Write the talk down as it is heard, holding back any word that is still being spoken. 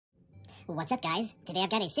What's up, guys? Today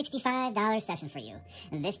I've got a $65 session for you.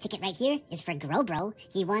 This ticket right here is for Grow Bro.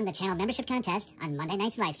 He won the channel membership contest on Monday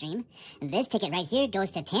night's live stream. This ticket right here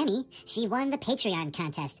goes to Tammy. She won the Patreon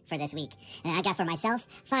contest for this week. And I got for myself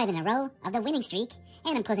 5 in a row of the winning streak.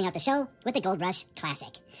 And I'm closing out the show with the Gold Rush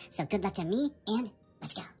Classic. So good luck to me, and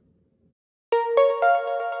let's go.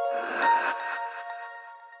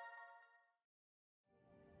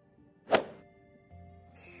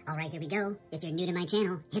 Alright, here we go. If you're new to my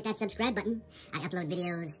channel, hit that subscribe button. I upload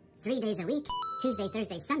videos 3 days a week, Tuesday,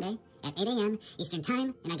 Thursday, Sunday at 8 a.m. Eastern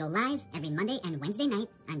Time, and I go live every Monday and Wednesday night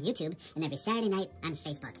on YouTube and every Saturday night on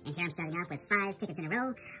Facebook. And here I'm starting off with 5 tickets in a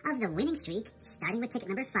row of the winning streak, starting with ticket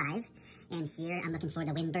number 5. And here I'm looking for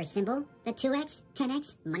the win burst symbol, the 2x,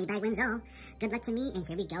 10x, money bag wins all. Good luck to me, and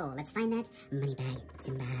here we go. Let's find that money bag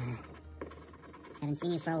symbol. Haven't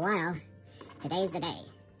seen you for a while. Today's the day.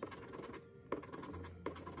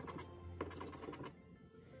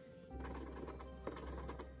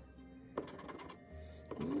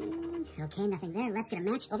 Okay, nothing there. Let's get a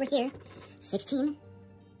match over here. 16.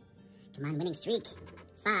 Come on, winning streak.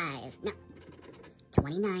 5. No.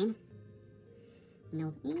 29.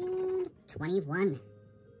 Nope. And 21.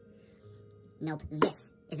 Nope. This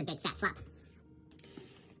is a big fat flop.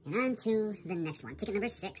 And on to the next one. Ticket number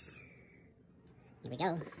 6. Here we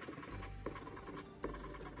go.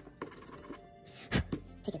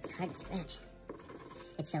 This ticket's hard to scratch.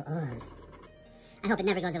 It's so old. I hope it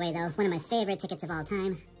never goes away, though. One of my favorite tickets of all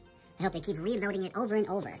time. I hope they keep reloading it over and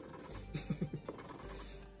over.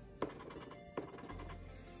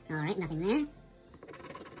 Alright, nothing there.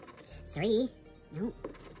 3. Nope.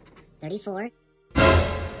 34.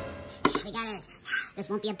 We got it. This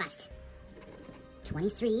won't be a bust.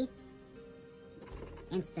 23.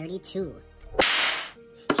 And 32.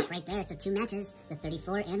 Right there, so 2 matches. The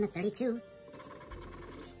 34 and the 32.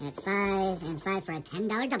 That's 5 and 5 for a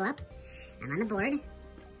 $10 double up. I'm on the board.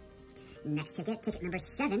 Next ticket, ticket number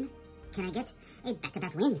 7. Can I get a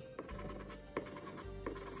back-to-back win?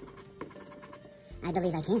 I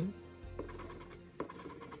believe I can.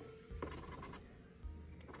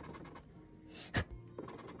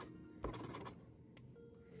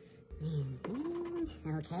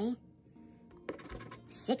 Okay.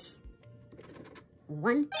 6.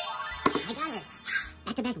 1. I got it.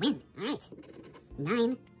 Back-to-back win. All right.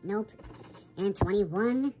 9. Nope. And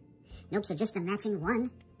 21. Nope, so just the matching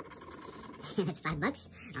 1. That's $5.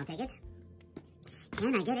 I'll take it.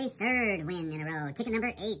 Can I get a 3rd win in a row? Ticket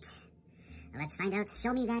number 8. Let's find out.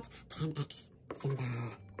 Show me that 10x symbol.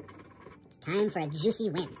 It's time for a juicy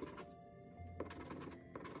win.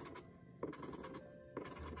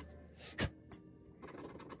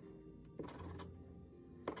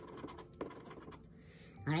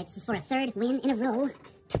 All right, this is for a 3rd win in a row.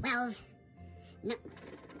 12. No.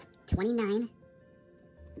 29.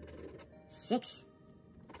 6.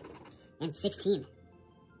 And 16.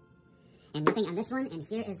 And nothing on this one, and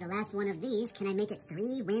here is the last one of these. Can I make it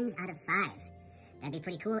 3 wins out of 5? That'd be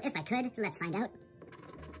pretty cool if I could. Let's find out.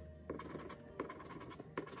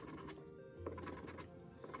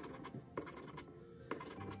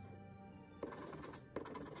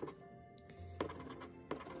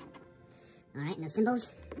 Alright, no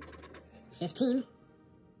symbols. 15.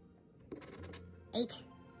 8.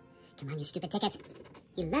 Come on, you stupid ticket.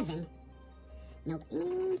 11. Nope.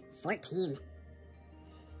 And 14.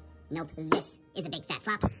 Nope. This is a big fat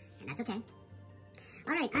flop, and that's okay.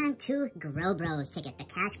 All right, on to Grow Bros ticket, the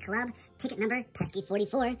Cash Club ticket number pesky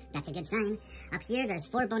 44. That's a good sign. Up here, there's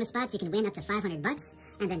 4 bonus spots. You can win up to $500,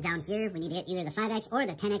 and then down here, we need to get either the 5x or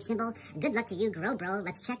the 10x symbol. Good luck to you, Grow Bro.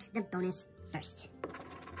 Let's check the bonus first.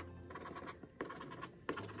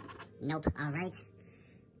 Nope. All right.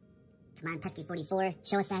 Come on, pesky 44.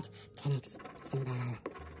 Show us that 10x symbol.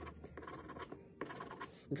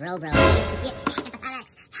 Grow Bro. Get the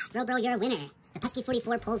 5x. Grow Bro, you're a winner. The pesky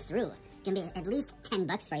 44 pulls through. Gonna be at least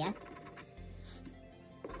 $10 for you.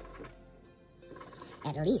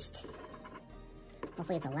 At least.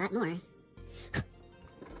 Hopefully it's a lot more.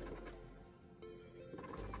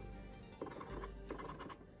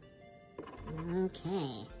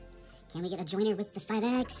 Okay. Can we get a joiner with the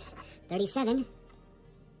 5x? 37.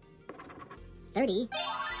 30.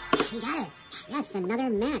 We got it. Yes, another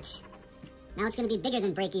match. Now it's going to be bigger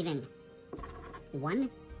than break even. 1.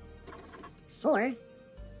 4.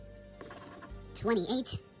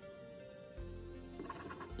 28.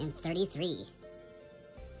 And 33.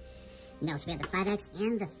 No, so we have the 5x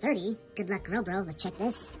and the 30. Good luck, Grow Bro. Let's check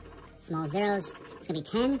this. Small zeros. It's going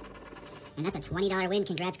to be 10. And that's a $20 win.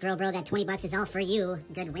 Congrats, Grow Bro. That $20 is all for you.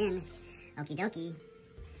 Good win. Okie dokie.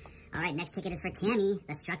 All right, next ticket is for Tammy.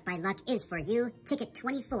 The Struck by Luck is for you. Ticket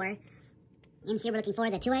 24. In here, we're looking for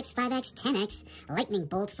the 2x, 5x, 10x, lightning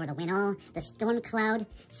bolt for the win all, the storm cloud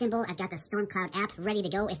symbol. I've got the storm cloud app ready to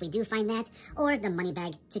go if we do find that, or the money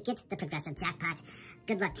bag to get the progressive jackpot.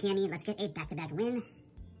 Good luck, Tammy. Let's get a back-to-back win.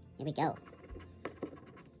 Here we go.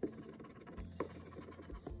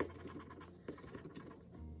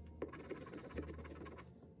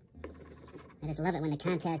 I just love it when the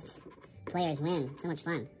contest players win. So much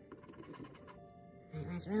fun. All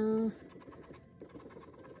right, last row.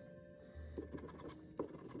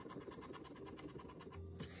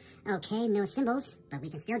 Okay, no symbols, but we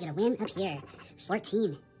can still get a win up here.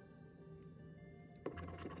 14.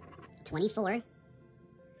 24.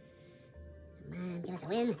 Come on, give us a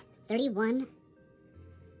win. 31.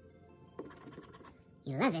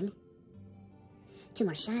 11. 2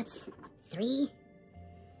 more shots. 3.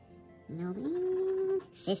 Nope.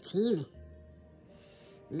 15.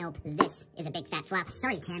 Nope, this is a big fat flop.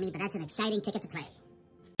 Sorry, Tammy, but that's an exciting ticket to play.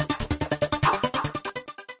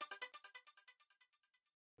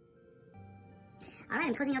 All right,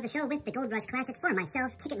 I'm closing out the show with the Gold Rush Classic for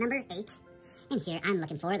myself, ticket number 8. And here I'm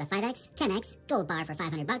looking for the 5x, 10x, gold bar for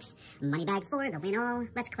 500 bucks, money bag for the win all.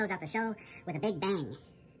 Let's close out the show with a big bang.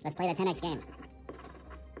 Let's play the 10x game.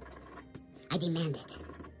 I demand it.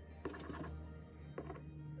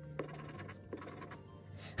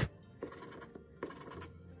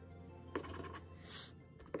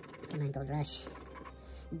 Come on, Gold Rush.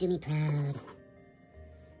 Do me proud.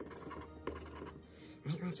 All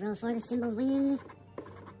right, last roll for the symbol win.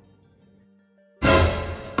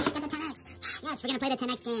 Get the 10x. Yes, we're going to play the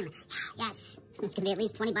 10x game. Yes, it's going to be at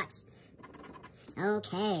least 20 bucks.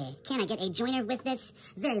 Okay, can I get a joiner with this?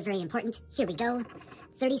 Very, very important. Here we go.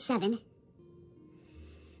 37.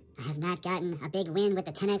 I have not gotten a big win with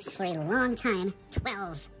the 10x for a long time.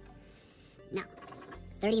 12. No.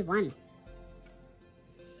 31.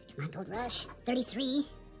 Come on, Gold Rush. 33.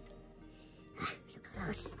 So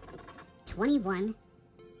close. 21.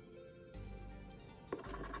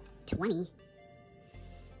 20.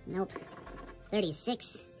 Nope.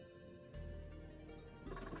 36.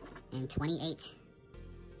 And 28.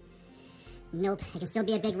 Nope. It can still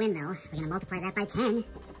be a big win, though. We're going to multiply that by 10.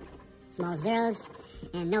 Small zeros.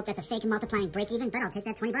 And nope, that's a fake multiplying break even, but I'll take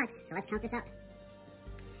that 20 bucks. So let's count this up.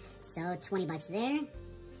 So 20 bucks there.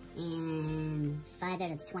 And 5 there,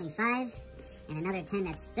 that's 25. And another 10,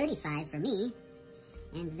 that's 35 for me.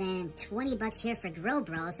 And then 20 bucks here for Grow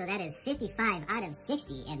Bro, so that is 55 out of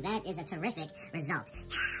 60, and that is a terrific result.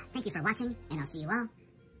 Thank you for watching, and I'll see you all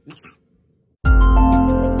next time.